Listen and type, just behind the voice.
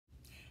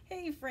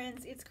Hey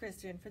friends, it's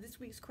Kristen. For this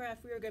week's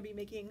craft, we are going to be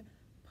making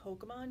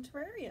Pokemon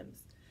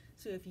terrariums.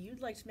 So if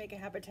you'd like to make a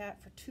habitat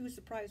for 2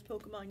 surprise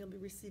Pokemon you'll be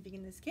receiving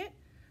in this kit,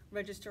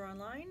 register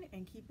online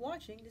and keep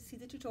watching to see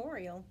the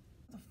tutorial.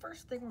 The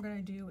first thing we're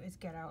going to do is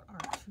get out our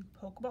 2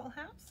 Pokeball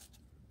halves.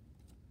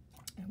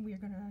 And we're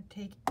going to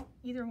take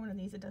either one of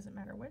these, it doesn't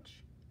matter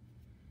which,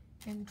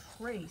 and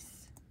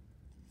trace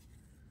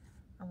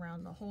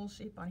around the whole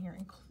shape on here,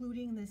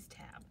 including this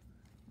tab.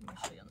 I'm going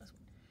to show you on this one.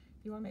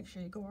 You want to make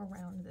sure you go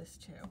around this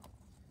too.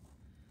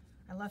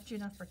 I left you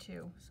enough for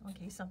 2, so in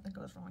case something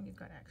goes wrong, you've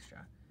got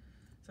extra.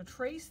 So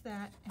trace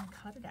that and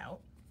cut it out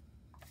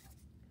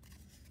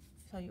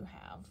so you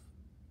have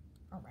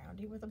a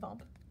roundy with a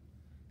bump.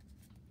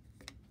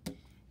 And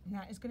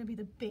that is going to be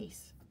the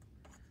base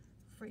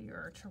for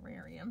your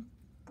terrarium.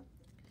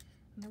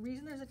 And the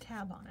reason there's a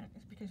tab on it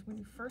is because when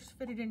you first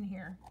fit it in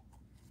here,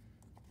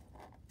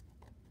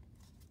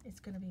 it's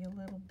going to be a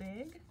little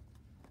big.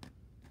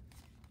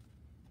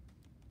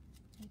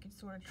 You can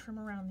sort of trim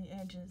around the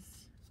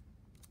edges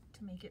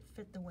to make it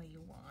fit the way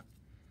you want.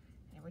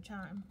 And every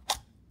time,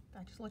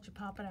 that just lets you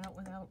pop it out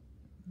without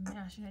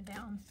mashing it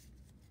down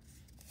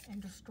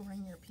and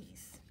destroying your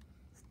piece.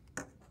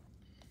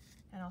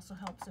 It also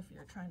helps if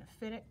you're trying to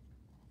fit it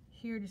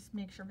here, just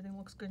make sure everything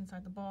looks good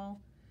inside the ball.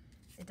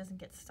 It doesn't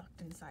get stuck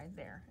inside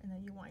there, and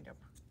then you wind up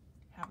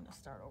having to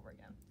start over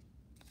again.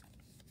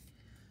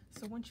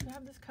 So once you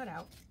have this cut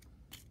out,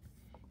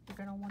 you're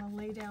going to want to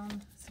lay down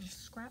some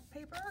scrap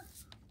paper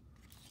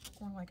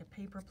or like a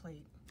paper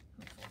plate.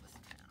 Let me fold this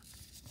in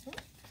half.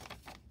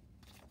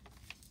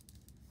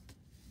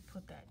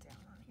 Put that down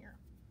on here.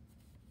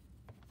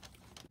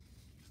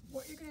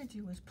 What you're going to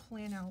do is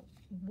plan out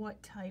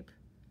what type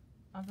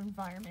of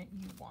environment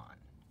you want.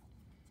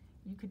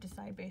 You could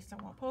decide based on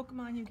what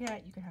Pokemon you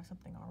get. You could have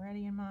something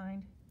already in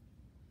mind.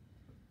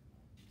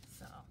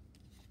 So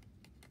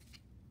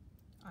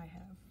I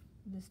have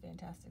this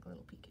fantastic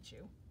little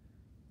Pikachu.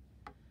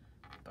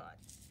 But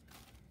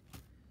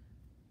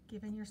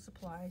given your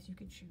supplies, you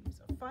could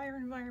choose a fire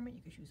environment,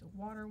 you could choose a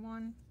water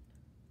one.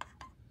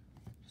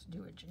 Just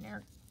do a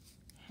generic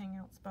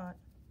hangout spot.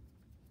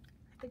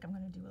 I think I'm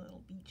going to do a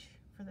little beach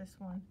for this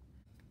one.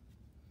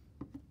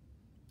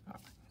 All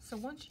right. So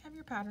once you have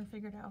your pattern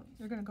figured out,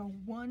 you're going to go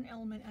one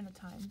element at a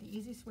time. The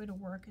easiest way to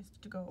work is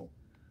to go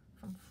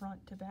from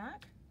front to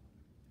back.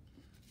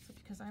 So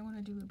because I want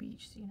to do a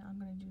beach, so I'm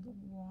going to do the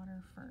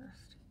water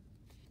first.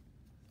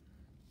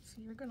 So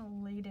you're going to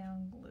lay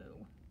down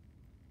glue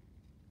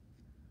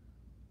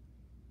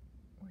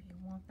where you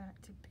want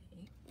that to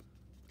be.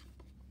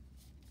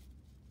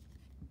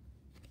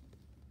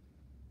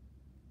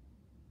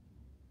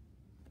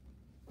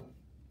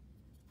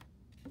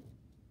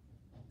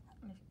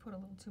 And if you put a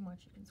little too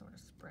much, you can sort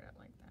of spread it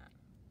like that.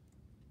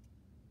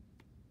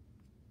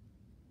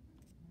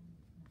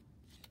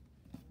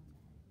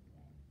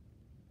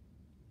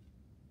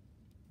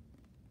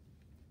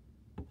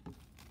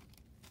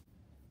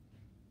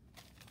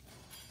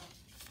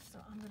 So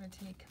I'm going to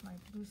take my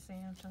blue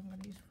sand, which I'm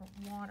going to use for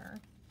water.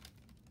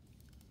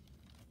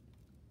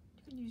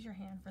 You can use your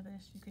hand for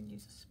this. You can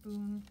use a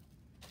spoon.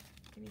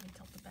 You can even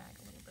tilt the bag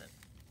a little bit.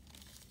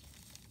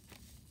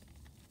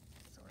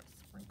 Sort of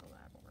sprinkle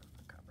that over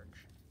for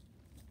coverage.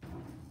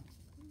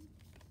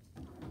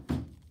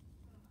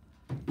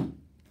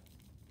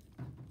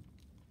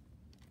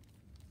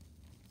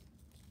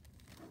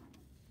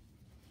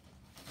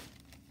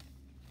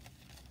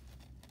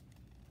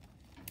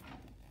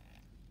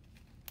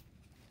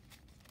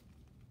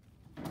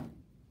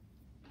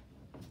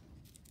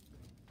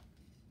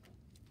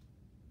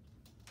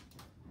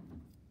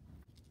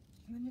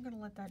 And then you're going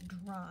to let that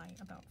dry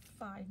about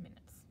 5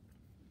 minutes.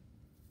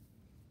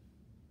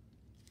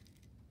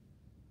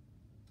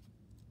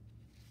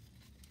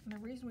 And the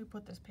reason we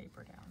put this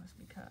paper down is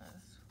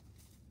because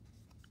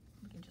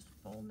we can just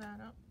fold that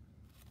up.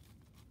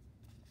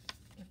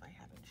 If I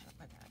haven't shut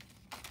my bag.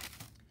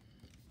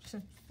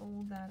 Just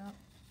fold that up.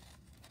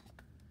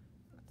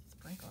 Let's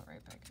sprinkle it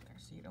right back in there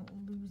so you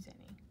don't lose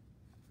any.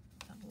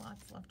 Have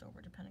lots left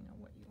over depending on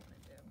what you want to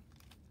do.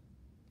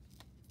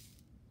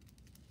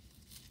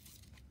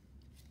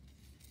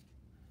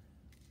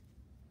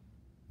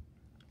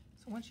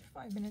 So once your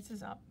 5 minutes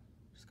is up,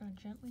 I'm just going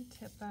to gently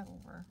tip that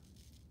over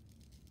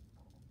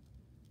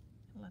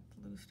and let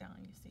the loose down.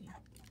 You see you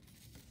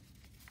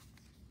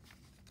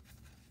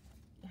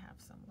have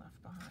some left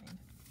behind.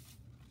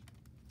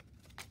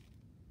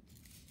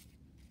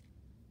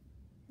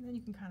 And then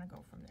you can kind of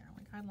go from there.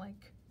 Like I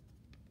like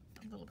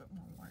a little bit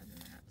more water than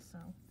that, so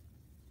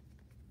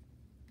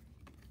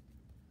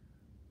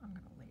I'm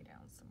going to lay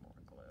down some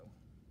more glue.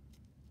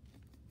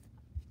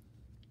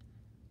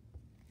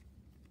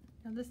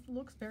 Now this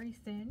looks very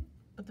thin,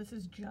 but this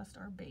is just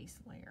our base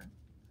layer.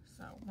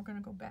 So we're going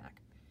to go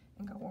back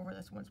and go over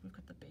this once we've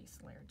got the base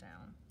layer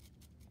down.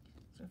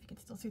 So if you can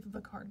still see through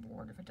the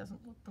cardboard, if it doesn't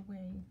look the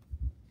way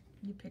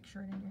you picture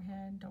it in your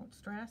head, don't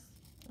stress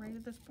right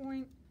at this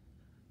point.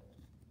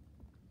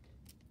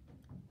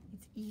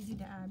 It's easy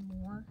to add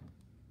more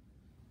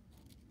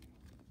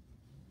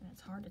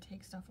it's hard to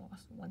take stuff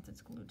off once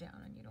it's glued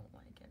down and you don't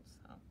like it,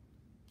 so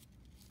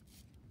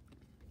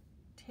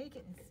take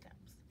it in steps.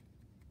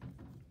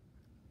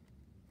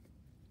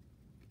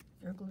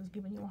 If your glue is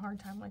giving you a hard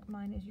time like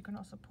mine is, you can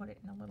also put it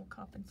in a little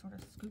cup and sort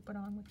of scoop it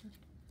on with your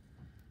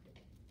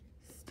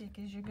stick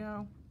as you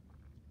go.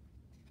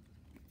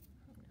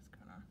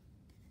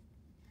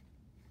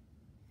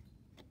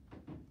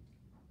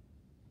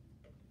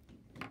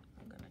 I'm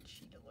just gonna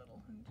cheat a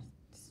little and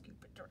just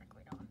scoop it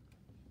directly on.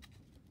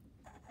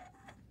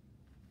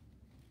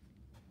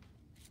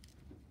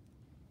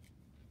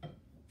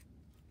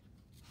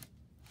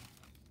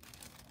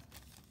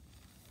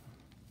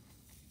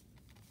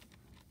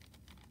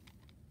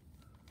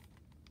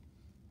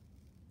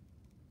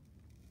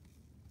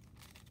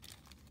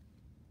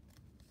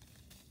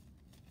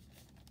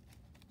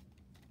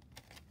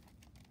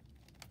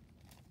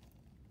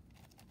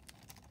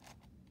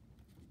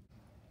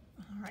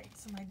 All right,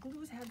 so my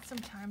glue's had some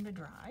time to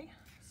dry,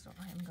 so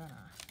I'm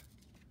gonna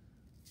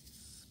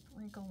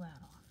sprinkle that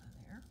off of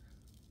there.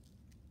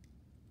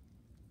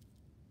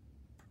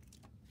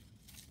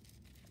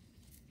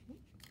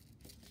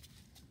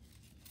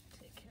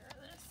 Take care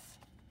of this.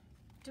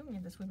 Doing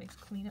it this way makes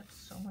cleanup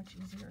so much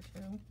easier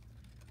too.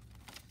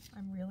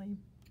 I'm really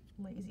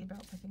lazy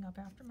about picking up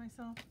after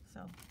myself,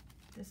 so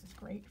this is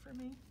great for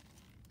me.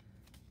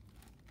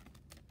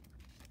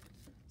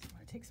 So I'm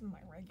gonna take some of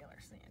my regular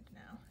sand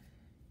now.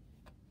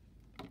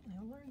 And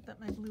I learned that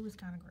my glue is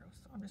kind of gross,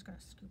 so I'm just going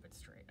to scoop it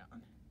straight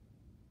on.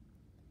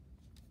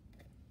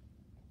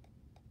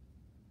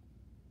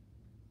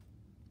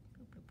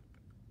 Boop, boop,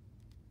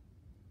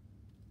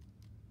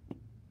 boop.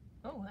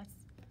 Oh,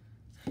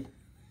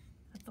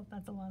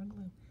 that's a lot of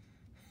glue.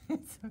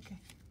 It's okay.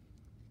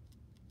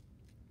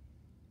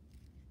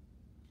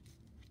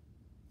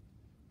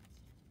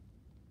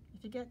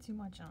 If you get too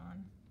much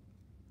on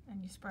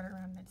and you spread it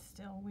around and it's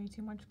still way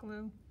too much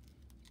glue,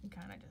 you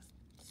kind of just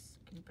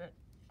scoop it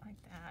like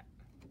that,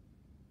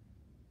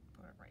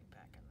 put it right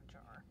back in the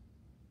jar.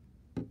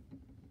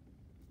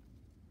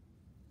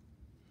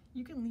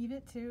 You can leave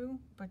it too,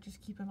 but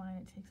just keep in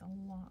mind it takes a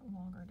lot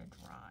longer to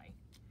dry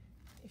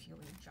if you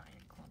leave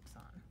giant clumps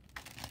on.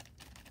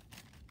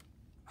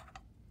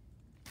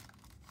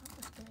 I'm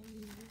just going to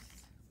use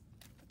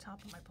the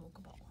top of my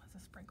Pokeball as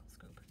a sprinkle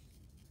scoop.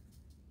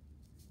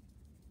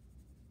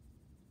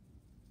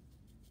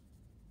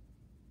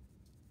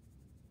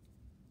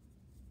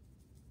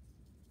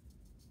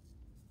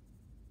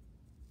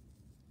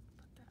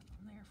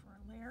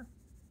 For a layer.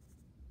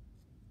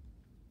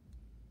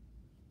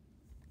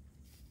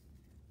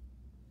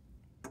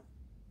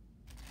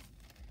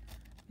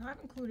 Now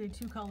I've included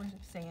 2 colors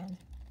of sand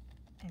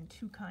and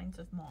 2 kinds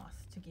of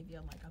moss to give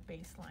you like a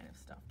baseline of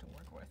stuff to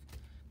work with.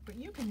 But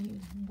you can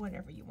use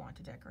whatever you want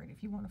to decorate.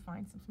 If you want to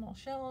find some small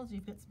shells,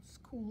 you've got some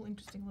cool,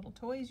 interesting little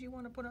toys you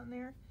want to put on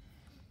there,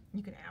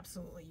 you can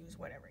absolutely use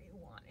whatever you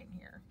want in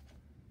here.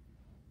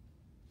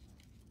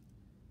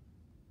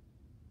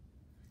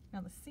 Now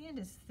the sand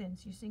is thin,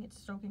 so you're seeing it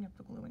soaking up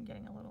the glue and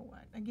getting a little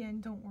wet.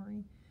 Again, don't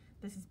worry,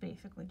 this is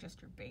basically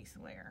just your base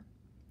layer.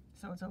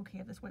 So it's okay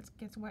if this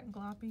gets wet and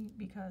gloppy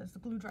because the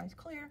glue dries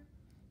clear,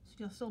 so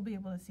you'll still be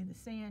able to see the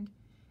sand.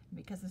 And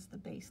because this is the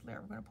base layer,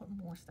 we're gonna put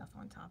more stuff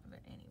on top of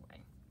it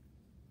anyway.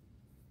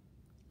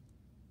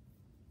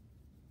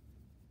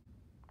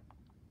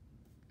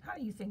 How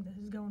do you think this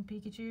is going,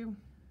 Pikachu?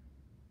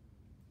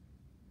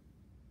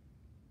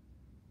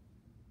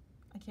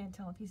 I can't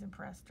tell if he's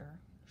impressed or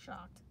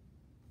shocked.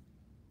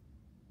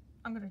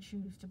 I'm going to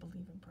choose to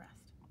believe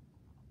impressed.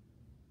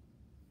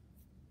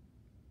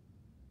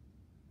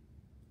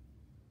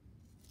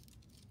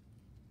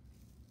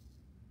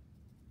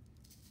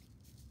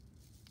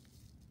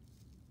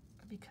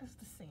 Because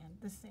this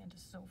sand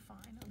is so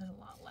fine, there's a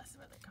lot less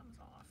of it that comes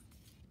off.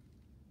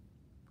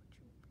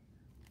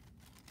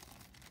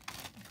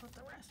 Put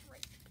the rest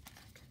right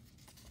back.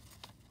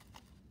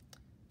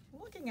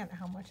 Looking at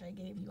how much I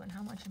gave you and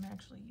how much I'm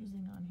actually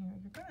using on here,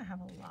 you're going to have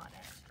a lot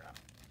extra.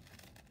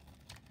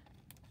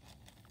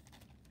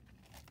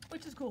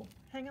 Which is cool.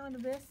 Hang on to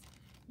this.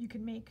 You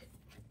can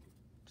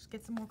just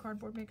get some more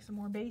cardboard, make some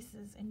more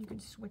bases, and you can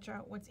switch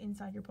out what's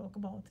inside your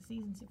Pokeball with the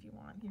seasons if you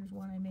want. Here's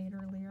one I made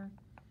earlier.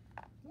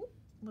 Whoop,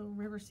 little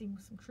river scene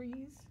with some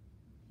trees.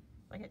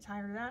 If I get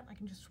tired of that, I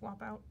can just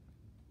swap out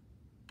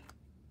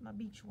my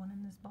beach one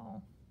in this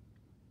ball.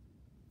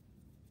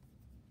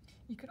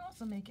 You could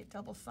also make it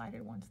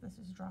double-sided once this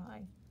is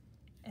dry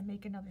and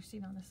make another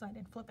scene on the side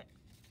and flip it.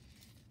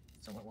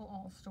 So it will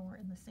all store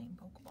in the same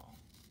Pokeball.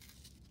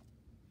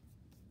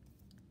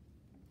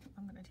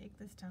 I'm going to take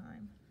this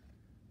time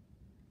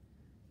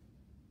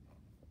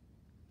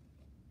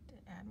to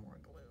add more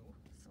glue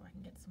so I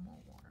can get some more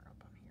water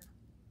up on here.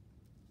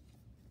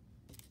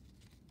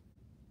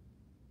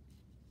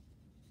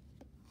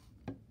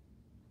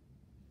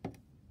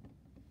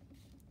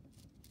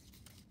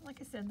 Like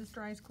I said, this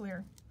dries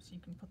clear, so you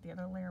can put the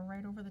other layer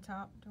right over the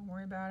top. Don't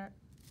worry about it,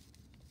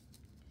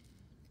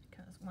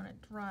 because when it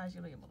dries,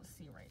 you'll be able to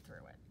see right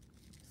through it.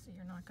 So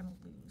you're not going to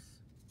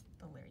lose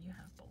the layer you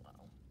have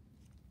below.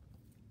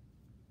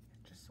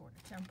 It just sort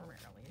of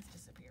temporarily has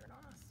disappeared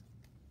on us.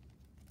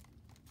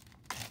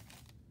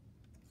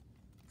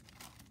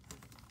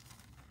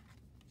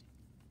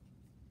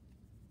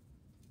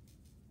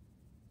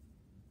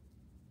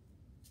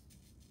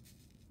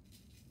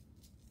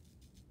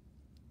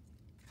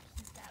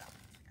 Get that up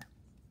there.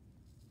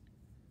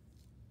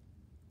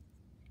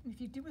 And if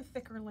you do a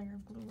thicker layer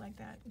of glue like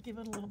that, give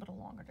it a little bit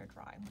longer to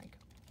dry, like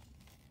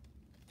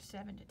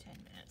 7 to 10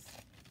 minutes.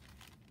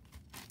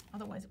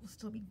 Otherwise, it will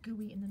still be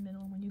gooey in the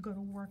middle. When you go to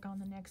work on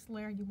the next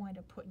layer, you wind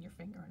up putting your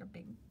finger in a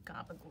big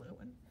gob of glue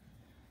and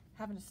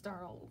having to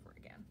start all over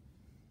again.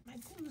 My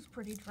glue is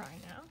pretty dry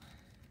now.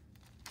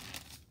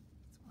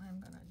 That's why I'm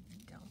gonna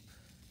dump.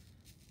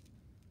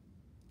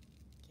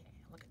 Yeah,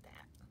 look at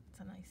that. It's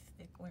a nice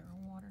thick layer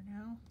of water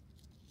now.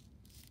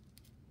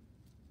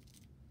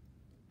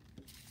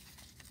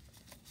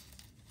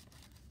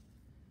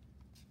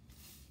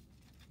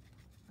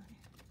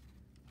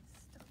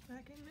 Stuff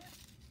back in there.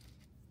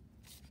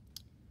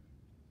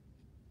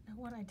 Now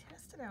what I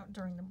tested out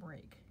during the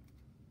break,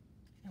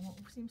 and what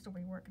seems to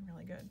be working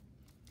really good,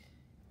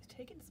 is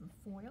taking some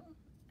foil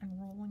and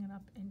rolling it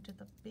up into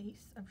the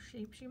base of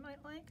shapes you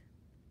might like.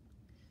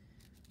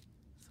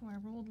 So I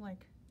rolled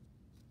like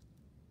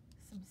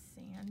some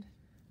sand.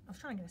 I was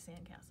trying to get a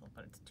sand castle,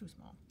 but it's too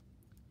small.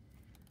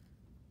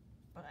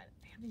 But I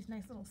have these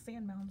nice little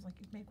sand mounds like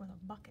you'd make with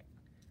a bucket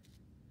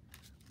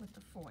with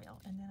the foil,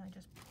 and then I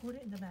just put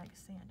it in the bag of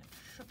sand and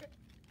shook it.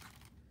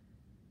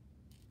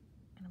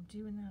 And I'm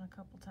doing that a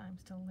couple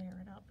times to layer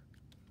it up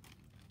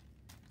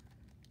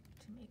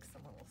to make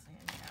some little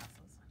sand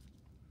castles.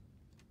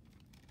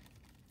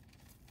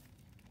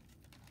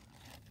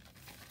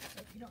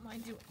 So if you don't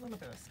mind doing a little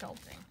bit of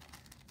sculpting,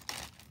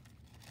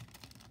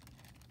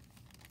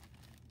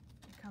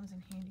 it comes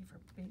in handy for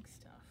big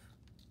stuff.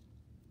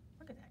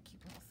 Look at that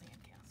cute little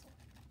sand castle.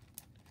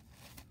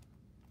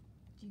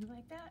 Do you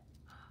like that?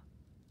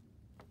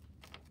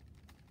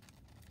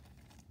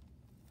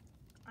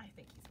 I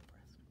think he's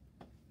impressed.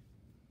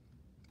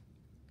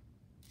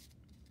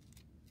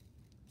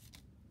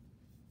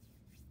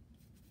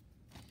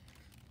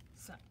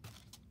 So,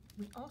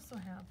 we also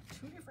have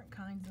 2 different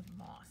kinds of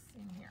moss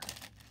in here.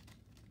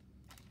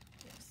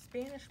 We have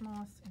Spanish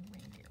moss and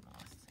reindeer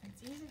moss. And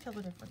it's easy to tell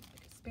the difference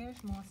because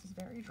Spanish moss is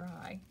very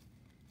dry.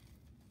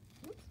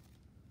 Oops.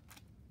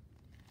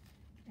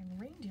 And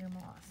reindeer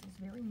moss is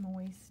very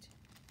moist,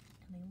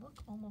 and they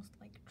look almost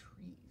like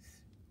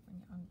trees when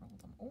you unroll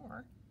them,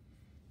 or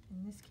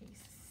in this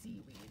case,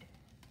 seaweed.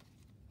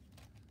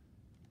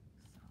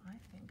 So I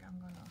think I'm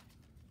gonna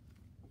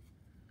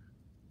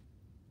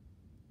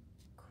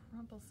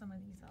crumple some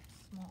of these up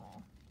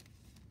small.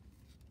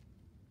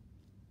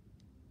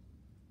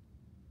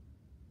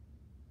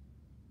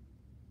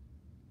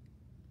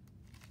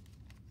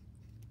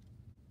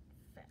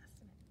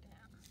 Fasten it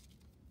down.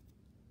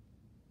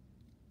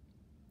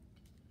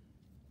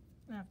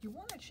 Now, if you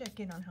want to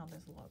check in on how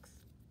this looks,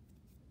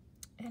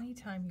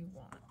 anytime you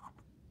want,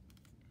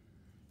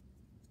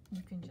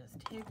 you can just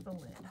take the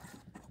lid,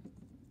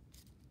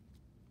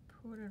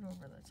 put it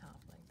over the top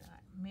like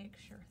that, make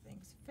sure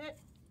things fit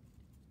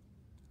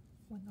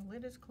when the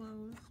lid is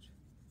closed,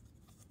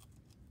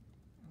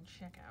 and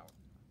check out.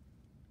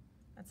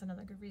 That's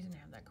another good reason to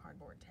have that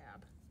cardboard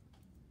tab.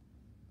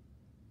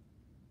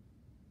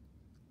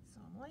 So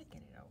I'm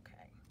liking it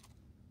okay.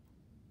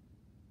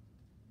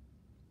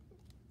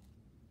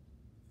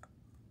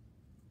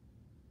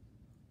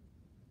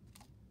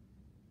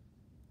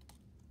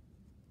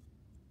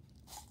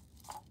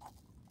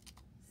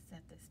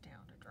 Set this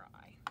down to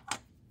dry.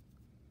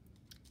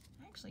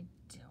 I actually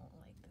don't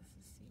like this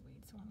as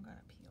seaweed, so I'm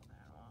gonna peel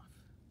that off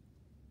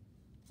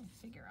and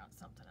figure out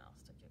something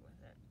else to do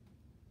with it.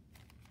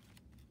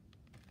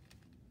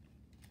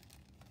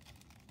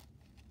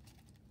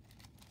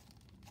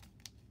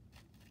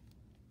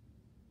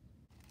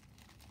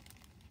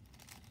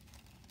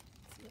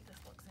 Let's see if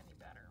this looks any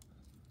better.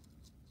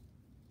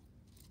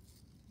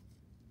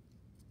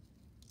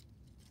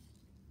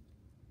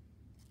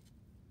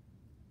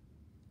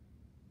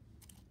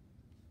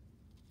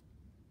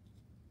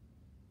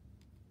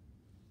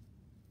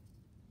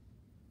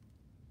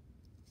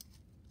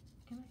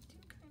 And I do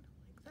kind of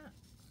like that.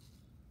 So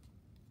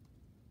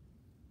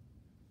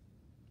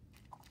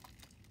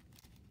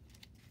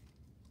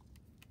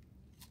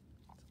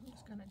I'm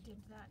just gonna dip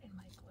that in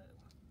my glue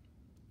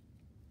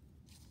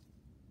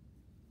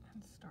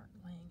and start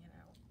laying it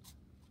out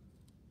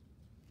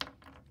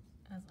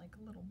as like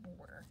a little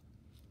border.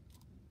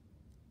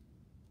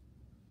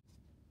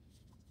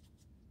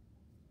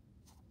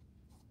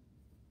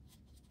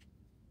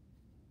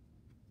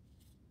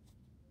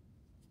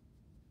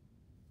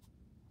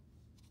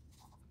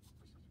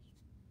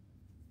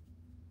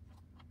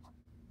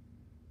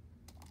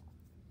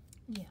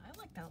 Yeah, I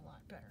like that a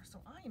lot better. So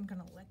I am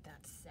gonna let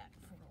that set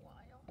for a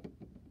while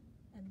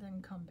and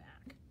then come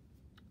back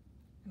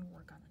and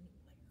work on a new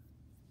layer.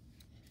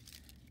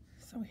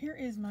 So here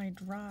is my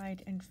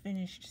dried and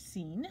finished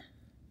scene.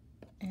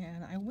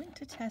 And I went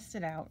to test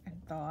it out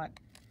and thought,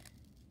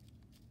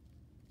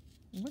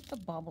 with the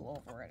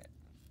bubble over it,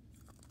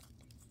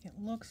 it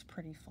looks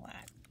pretty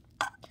flat.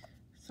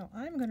 So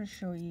I'm going to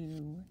show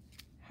you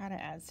how to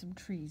add some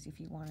trees if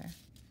you want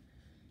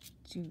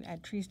to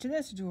add trees to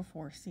this or do a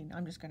forest scene.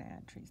 I'm just going to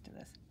add trees to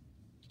this.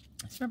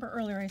 So remember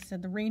earlier I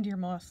said the reindeer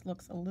moss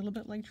looks a little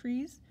bit like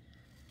trees.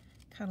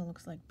 Kind of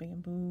looks like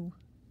bamboo.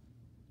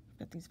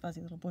 Got these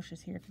fuzzy little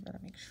bushes here if you're going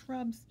to make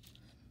shrubs.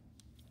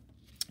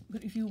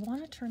 But if you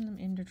want to turn them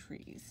into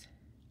trees,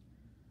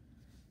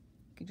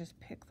 you can just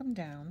pick them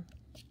down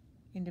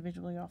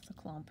individually off the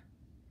clump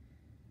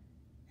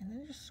and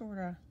then just sort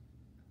of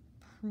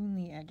prune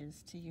the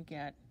edges till you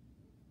get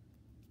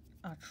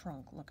a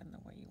trunk looking the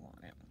way you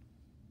want it.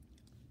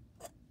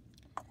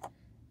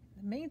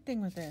 The main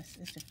thing with this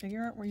is to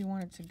figure out where you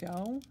want it to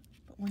go,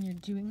 but when you're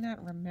doing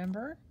that,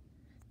 remember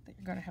that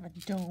you're going to have a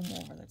dome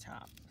over the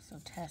top, so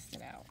test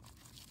it out.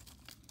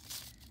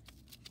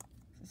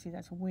 So see,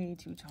 that's way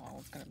too tall.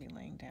 It's going to be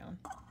laying down.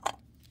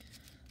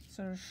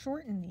 So to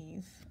shorten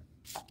these,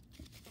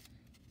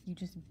 you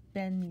just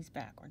bend these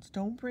backwards.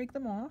 Don't break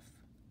them off.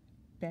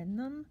 Bend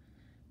them,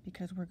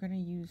 because we're going to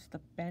use the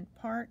bent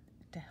part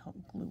to help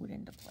glue it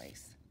into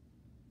place.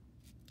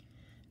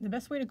 The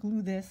best way to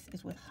glue this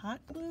is with hot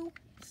glue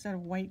instead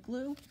of white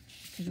glue,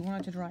 because you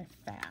want it to dry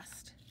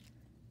fast.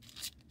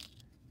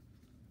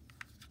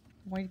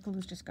 White glue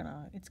is just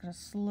it's gonna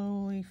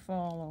slowly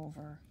fall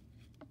over.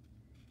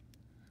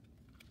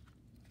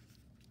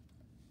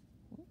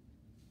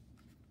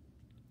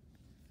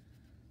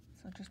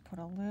 So just put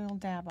a little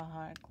dab of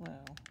hot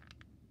glue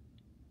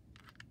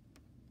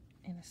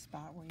in a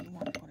spot where you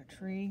want to put a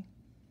tree,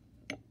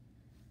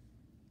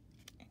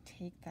 and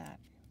take that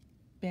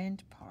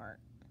bent part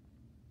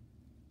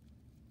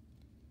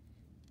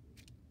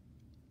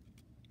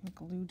and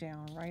glue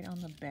down right on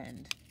the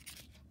bend.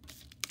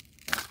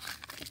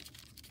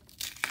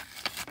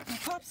 A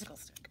popsicle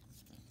stick.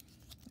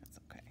 That's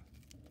okay.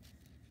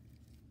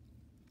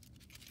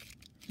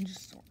 And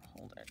just sort of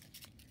hold it.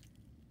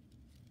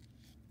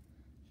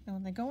 Now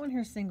when they go in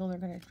here single, they're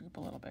going to droop a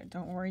little bit.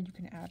 Don't worry, you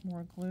can add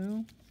more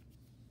glue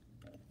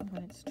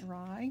when it's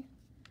dry,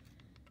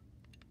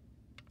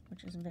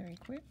 which is very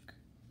quick.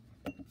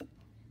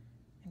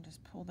 And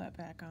just pull that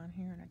back on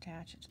here and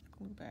attach it to the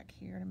glue back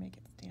here to make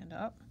it stand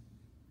up.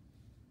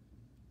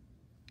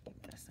 Give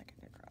it a second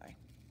to dry.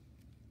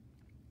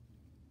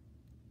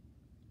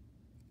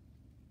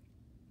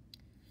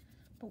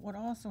 But what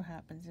also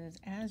happens is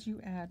as you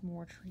add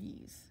more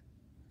trees,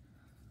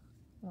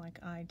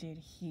 like I did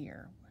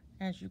here,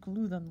 as you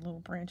glue them, the little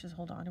branches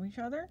hold on to each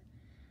other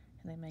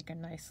and they make a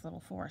nice little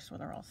forest where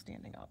they're all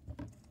standing up.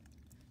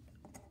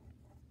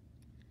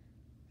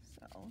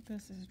 So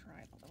this is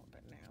dried a little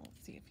bit now.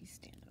 Let's see if he's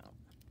standing up.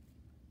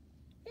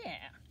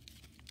 Yeah.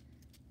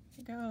 There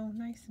you go,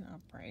 nice and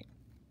upright.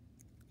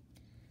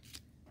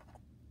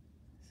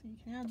 So you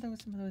can add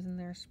some of those in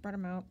there, spread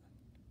them out.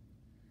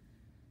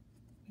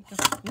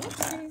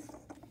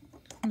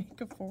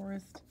 Make a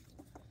forest.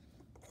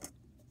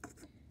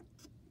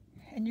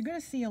 And you're going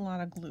to see a lot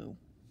of glue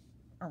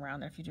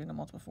around it if you're doing a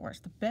multiple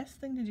forest. The best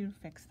thing to do to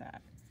fix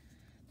that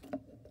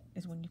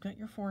is when you've got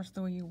your forest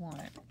the way you want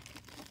it,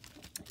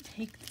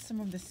 take some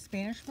of the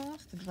Spanish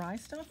moss, the dry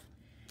stuff,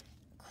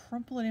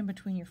 crumple it in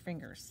between your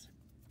fingers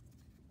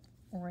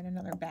or in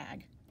another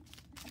bag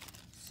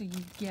so you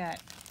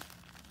get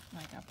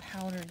like a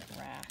powdered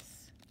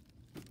grass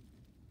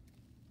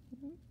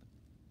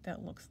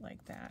that looks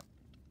like that.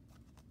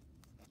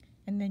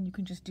 And then you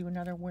can just do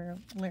another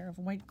layer of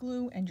white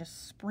glue and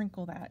just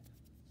sprinkle that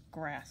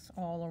grass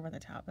all over the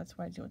top. That's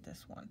what I do with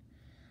this one.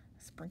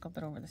 I sprinkled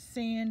it over the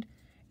sand,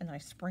 and then I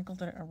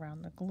sprinkled it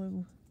around the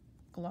glue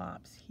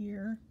globs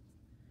here.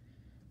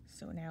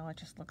 So now it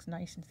just looks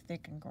nice and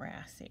thick and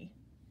grassy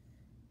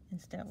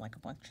instead of like a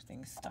bunch of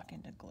things stuck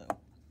into glue.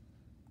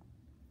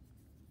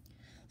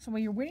 So while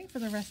you're waiting for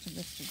the rest of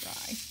this to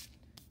dry,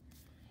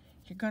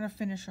 you're going to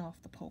finish off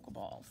the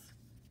Pokeballs.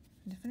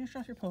 And to finish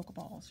off your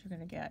Pokeballs, you're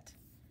going to get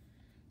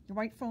your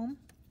white foam,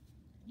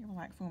 your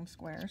black foam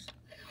squares.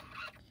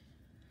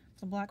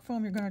 For the black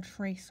foam, you're going to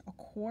trace a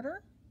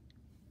quarter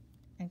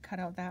and cut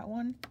out that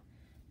one.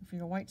 And for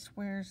your white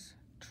squares,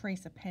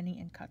 trace a penny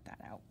and cut that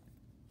out.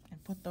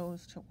 And put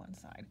those to one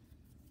side.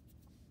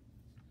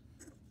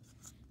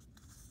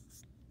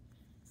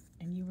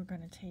 And you are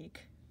going to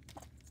take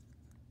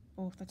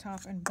both the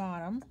top and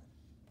bottom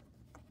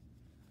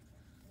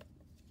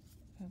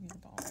of your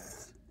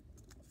balls.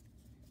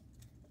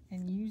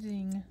 And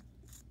using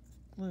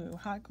glue,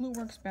 hot glue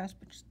works best,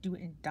 but just do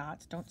it in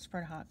dots. Don't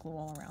spread hot glue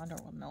all around or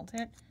it will melt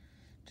it.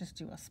 Just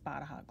do a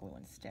spot of hot glue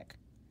and stick.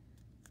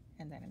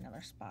 And then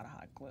another spot of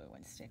hot glue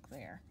and stick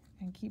there.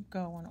 And keep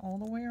going all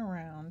the way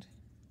around.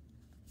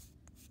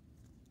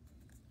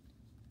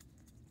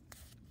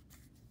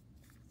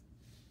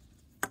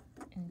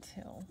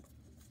 Until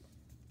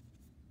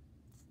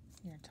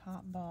your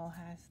top ball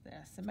has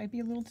this. It might be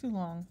a little too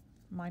long.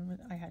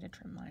 I had to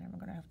trim mine. I'm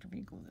going to have to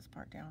re-glue this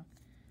part down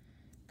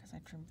because I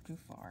trimmed too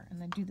far.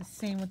 And then do the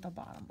same with the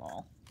bottom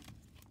ball.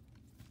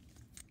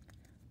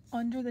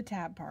 Under the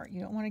tab part.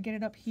 You don't want to get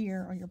it up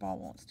here or your ball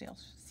won't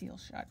seal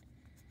shut.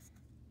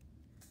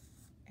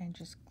 and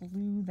just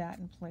glue that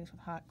in place with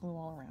hot glue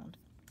all around.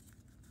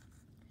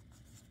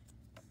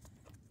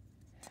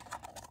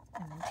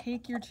 And then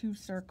take your 2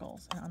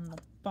 circles, and on the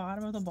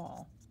bottom of the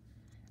ball,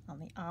 on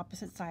the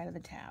opposite side of the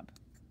tab,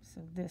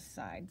 so this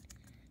side,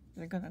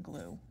 you're going to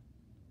glue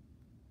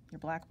your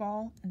black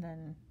ball and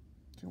then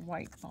your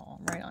white ball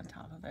right on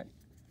top of it.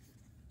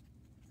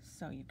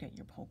 So you get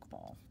your poke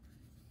ball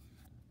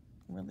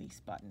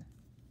release button.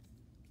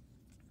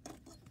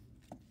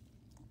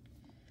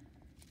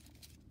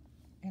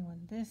 And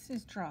when this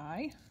is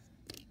dry,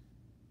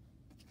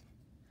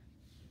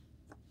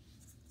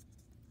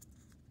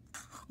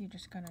 you're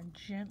just going to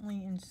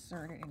gently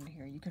insert it into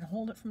here. You can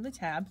hold it from the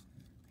tab.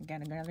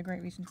 Again, another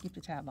great reason to keep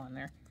the tab on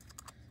there,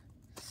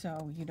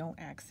 so you don't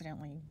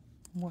accidentally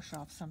mush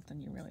off something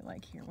you really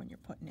like here when you're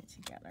putting it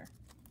together.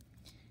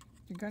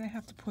 You're going to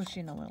have to push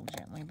in a little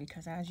gently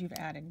because as you've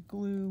added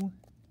glue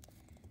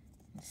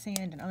and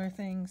sand and other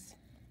things,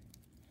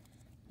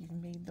 you've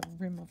made the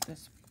rim of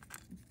this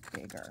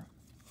bigger.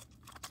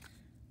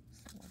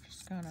 So we're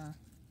just going to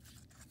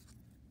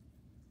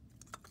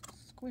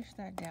squish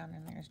that down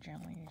in there as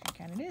gently as you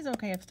can. It is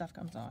okay if stuff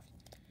comes off.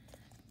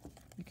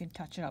 You can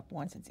touch it up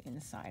once it's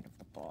inside of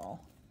the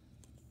ball.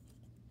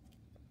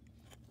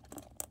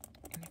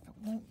 And if it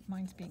won't,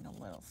 mine's being a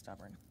little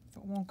stubborn. If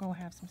it won't go,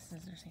 have some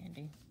scissors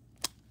handy.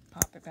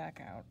 Pop it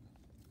back out.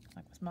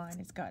 Like with mine,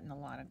 it's gotten a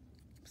lot of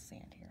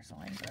sand here, so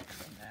I'm going to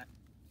trim that.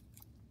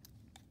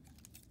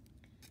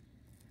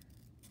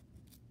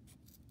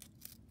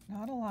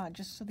 Not a lot,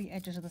 just so the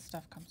edges of the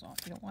stuff comes off.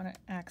 You don't want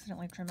to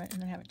accidentally trim it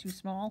and then have it too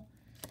small,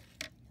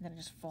 and then it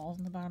just falls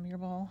in the bottom of your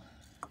ball.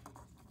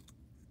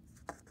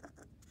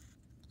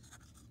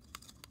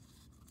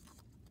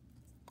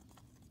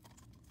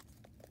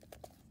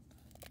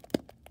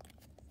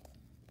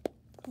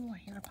 Oh, I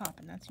hear it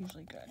popping. That's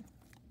usually good.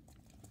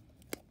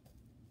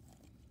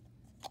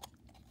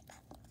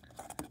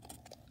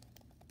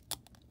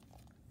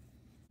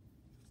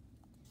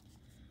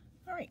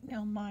 All right,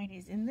 now mine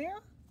is in there.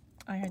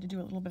 I had to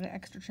do a little bit of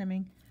extra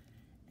trimming,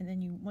 and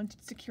then once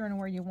it's secure and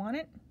where you want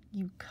it,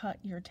 you cut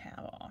your tab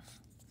off.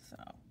 So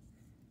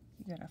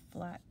you get a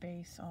flat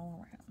base all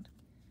around.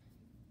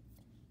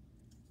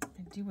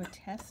 And do a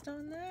test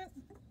on that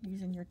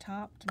using your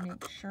top to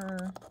make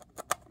sure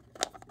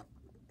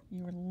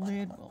your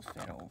lid will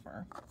fit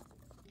over.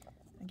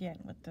 Again,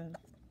 with the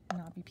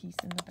knobby piece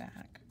in the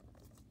back.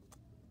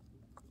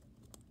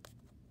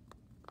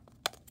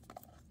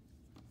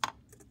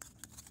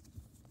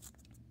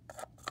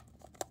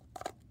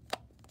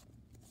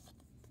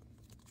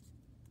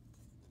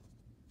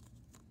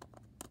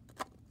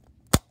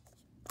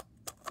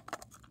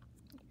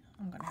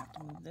 I'm gonna have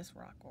to move this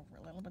rock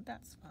over a little, but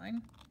that's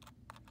fine.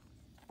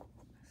 I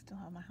still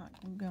have my hot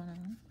glue gun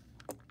on.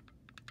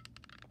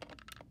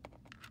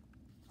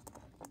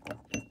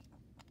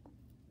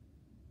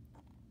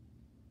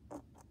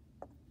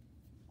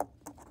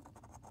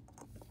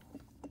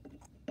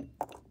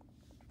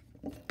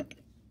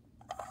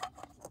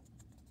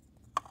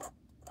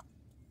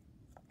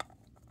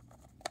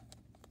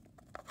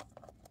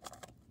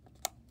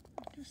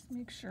 Just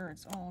make sure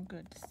it's all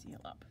good to seal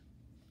up.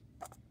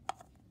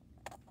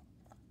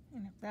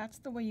 And if that's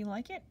the way you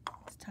like it,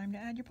 it's time to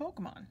add your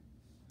Pokemon.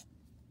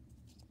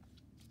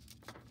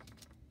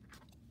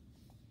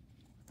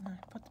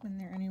 Put them in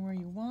there anywhere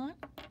you want.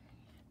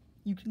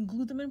 You can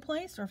glue them in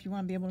place, or if you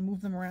want to be able to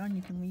move them around,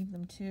 you can leave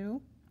them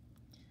too.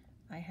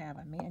 I have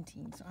a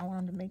Mantine, so I want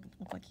him to make it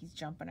look like he's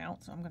jumping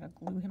out, so I'm going to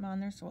glue him on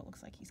there so it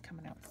looks like he's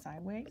coming out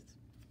sideways.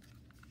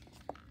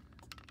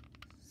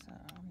 So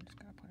I'm just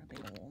going to put a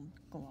big old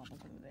glob of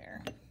glue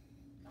there.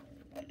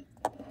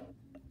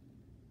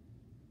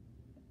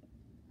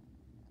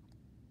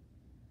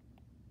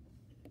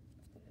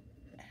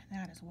 And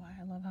that is why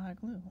I love hot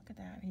glue. Look at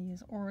that. He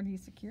is already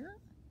secure.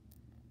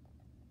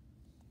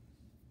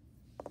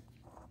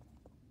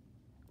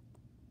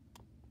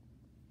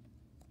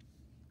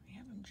 I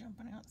have him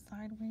jumping out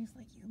sideways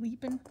like he's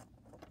leaping.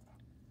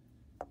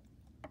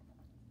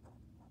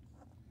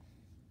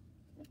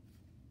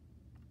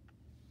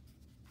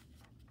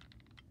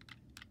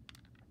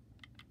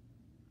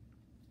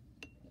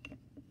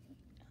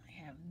 I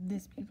have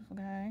this beautiful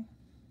guy.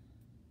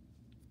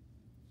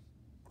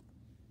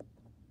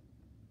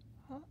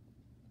 Oh,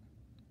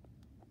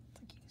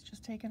 it's like he's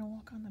just taking a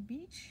walk on the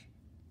beach.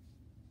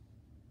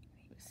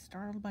 He was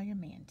startled by a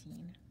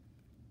Mantine.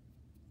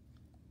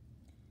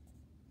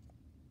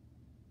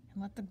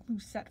 And let the glue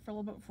set for a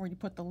little bit before you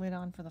put the lid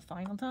on for the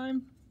final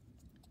time.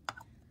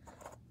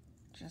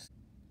 Just,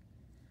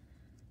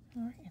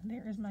 all right, and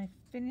there is my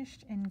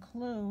finished and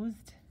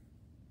closed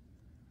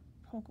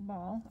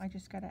Pokeball. I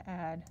just got to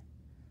add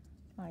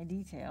my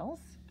details.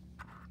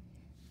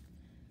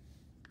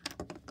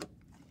 But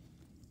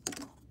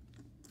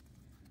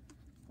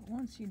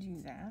once you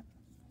do that,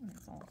 when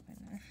it's all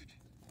finished,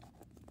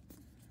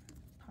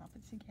 pop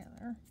it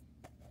together.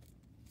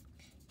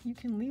 You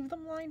can leave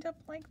them lined up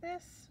like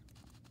this,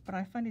 but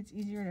I find it's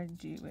easier to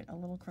do it a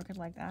little crooked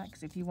like that,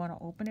 because if you want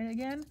to open it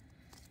again,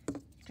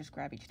 just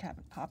grab each tab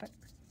and pop it.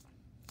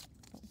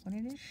 But when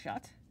it is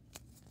shut,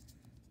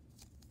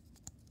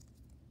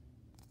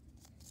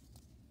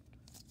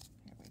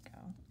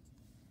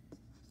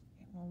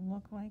 will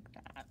look like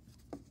that.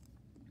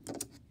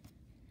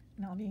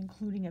 And I'll be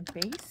including a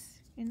base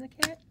in the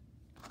kit,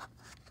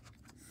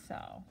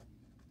 so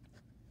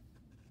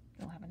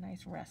you'll have a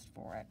nice rest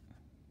for it,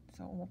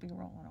 so it won't be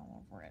rolling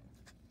all over it.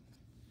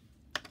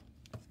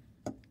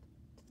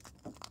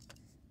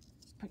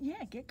 But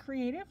yeah, get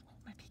creative. Oh,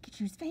 my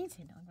Pikachu's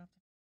fainting.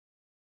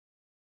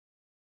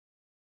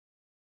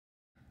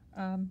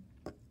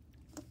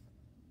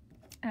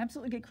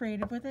 Absolutely get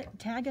creative with it.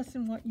 Tag us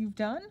in what you've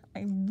done.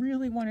 I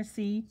really want to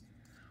see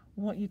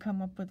what you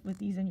come up with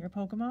these in your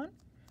Pokemon.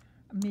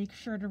 Make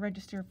sure to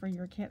register for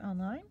your kit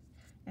online,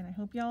 and I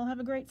hope you all have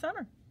a great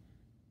summer.